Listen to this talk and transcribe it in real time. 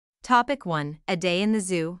Topic 1. A day in the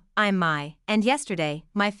zoo. I'm Mai, and yesterday,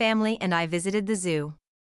 my family and I visited the zoo.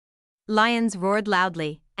 Lions roared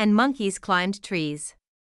loudly, and monkeys climbed trees.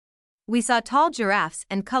 We saw tall giraffes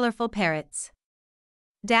and colorful parrots.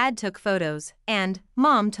 Dad took photos, and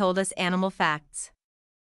Mom told us animal facts.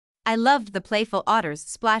 I loved the playful otters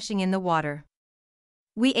splashing in the water.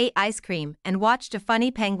 We ate ice cream and watched a funny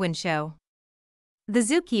penguin show. The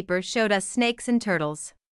zookeeper showed us snakes and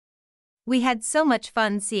turtles. We had so much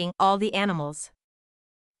fun seeing all the animals.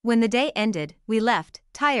 When the day ended, we left,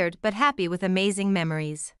 tired but happy with amazing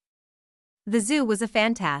memories. The zoo was a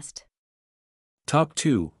fantast. Top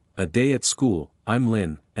 2. A day at school. I'm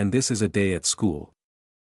Lynn, and this is a day at school.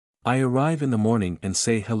 I arrive in the morning and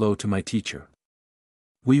say hello to my teacher.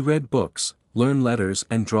 We read books, learn letters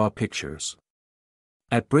and draw pictures.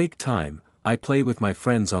 At break time, I play with my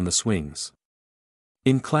friends on the swings.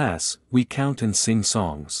 In class, we count and sing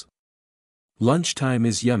songs. Lunchtime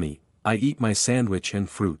is yummy, I eat my sandwich and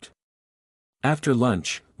fruit. After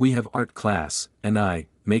lunch, we have art class, and I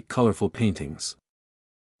make colorful paintings.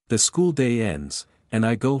 The school day ends, and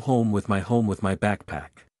I go home with my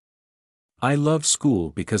backpack. I love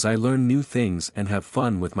school because I learn new things and have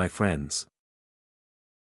fun with my friends.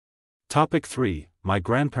 Topic 3. My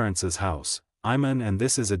grandparents' house. I'm An, and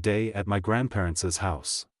this is a day at my grandparents'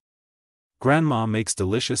 house. Grandma makes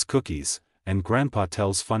delicious cookies, and Grandpa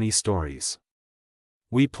tells funny stories.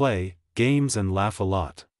 We play games and laugh a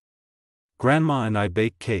lot. Grandma and I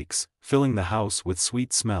bake cakes, filling the house with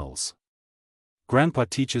sweet smells. Grandpa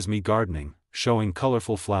teaches me gardening, showing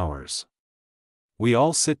colorful flowers. We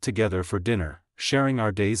all sit together for dinner, sharing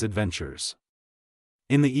our day's adventures.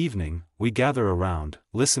 In the evening, we gather around,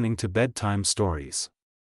 listening to bedtime stories.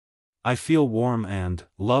 I feel warm and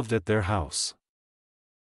loved at their house.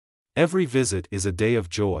 Every visit is a day of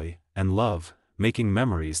joy and love, making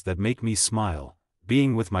memories that make me smile.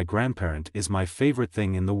 Being with my grandparent is my favorite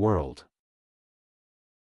thing in the world.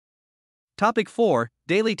 Topic 4.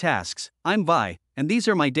 Daily tasks. I'm Vi, and these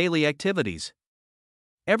are my daily activities.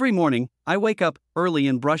 Every morning, I wake up early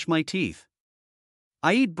and brush my teeth.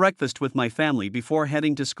 I eat breakfast with my family before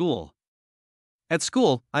heading to school. At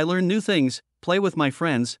school, I learn new things, play with my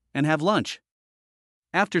friends, and have lunch.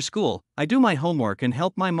 After school, I do my homework and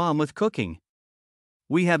help my mom with cooking.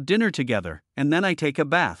 We have dinner together, and then I take a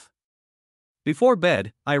bath. Before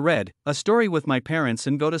bed, I read a story with my parents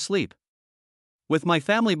and go to sleep. With my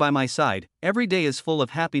family by my side, every day is full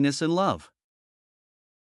of happiness and love.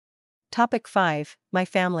 Topic 5. My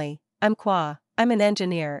family. I'm Kwa. I'm an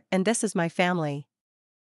engineer, and this is my family.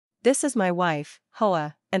 This is my wife,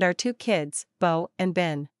 Hoa, and our 2 kids, Bo and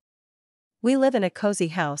Ben. We live in a cozy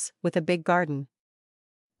house with a big garden.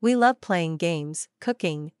 We love playing games,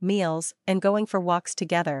 cooking, meals, and going for walks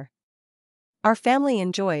together. Our family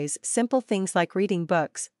enjoys simple things like reading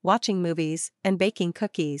books, watching movies, and baking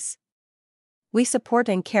cookies. We support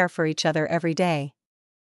and care for each other every day.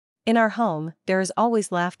 In our home, there is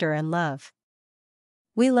always laughter and love.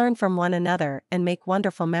 We learn from one another and make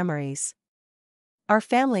wonderful memories. Our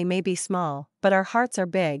family may be small, but our hearts are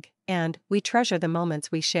big, and we treasure the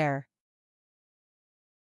moments we share.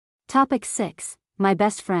 Topic 6. My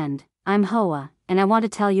best friend. I'm Hoa, and I want to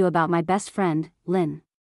tell you about my best friend, Lynn.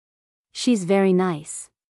 She's very nice.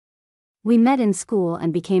 We met in school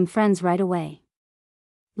and became friends right away.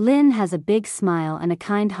 Lynn has a big smile and a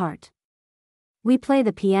kind heart. We play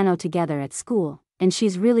the piano together at school, and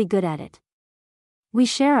she's really good at it. We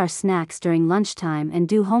share our snacks during lunchtime and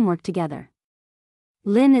do homework together.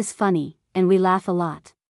 Lynn is funny, and we laugh a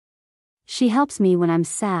lot. She helps me when I'm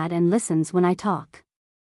sad and listens when I talk.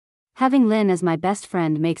 Having Lynn as my best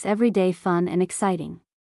friend makes every day fun and exciting.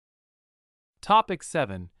 Topic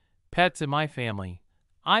 7. Pets in my family.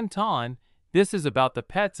 I'm Ton. This is about the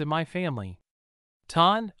pets in my family.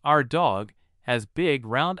 Ton, our dog, has big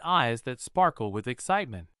round eyes that sparkle with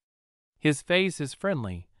excitement. His face is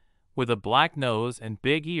friendly, with a black nose and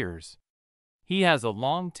big ears. He has a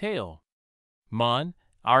long tail. Mun,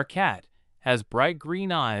 our cat, has bright green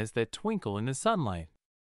eyes that twinkle in the sunlight.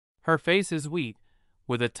 Her face is wheat,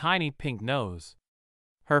 with a tiny pink nose.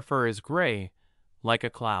 Her fur is gray, like a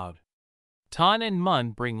cloud. Ton and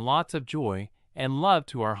Mun bring lots of joy and love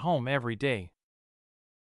to our home every day.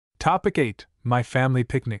 Topic 8. My family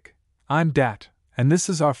picnic. I'm Dat, and this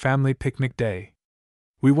is our family picnic day.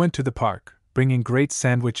 We went to the park, bringing great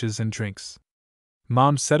sandwiches and drinks.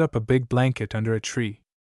 Mom set up a big blanket under a tree.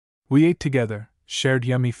 We ate together, shared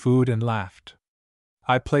yummy food and laughed.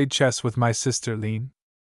 I played chess with my sister Lean.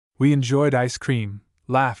 We enjoyed ice cream,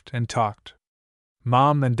 laughed and talked.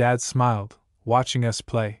 Mom and Dad smiled, watching us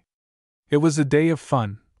play. It was a day of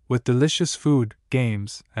fun, with delicious food,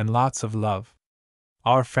 games, and lots of love.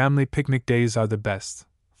 Our family picnic days are the best,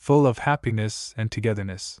 full of happiness and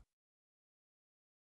togetherness.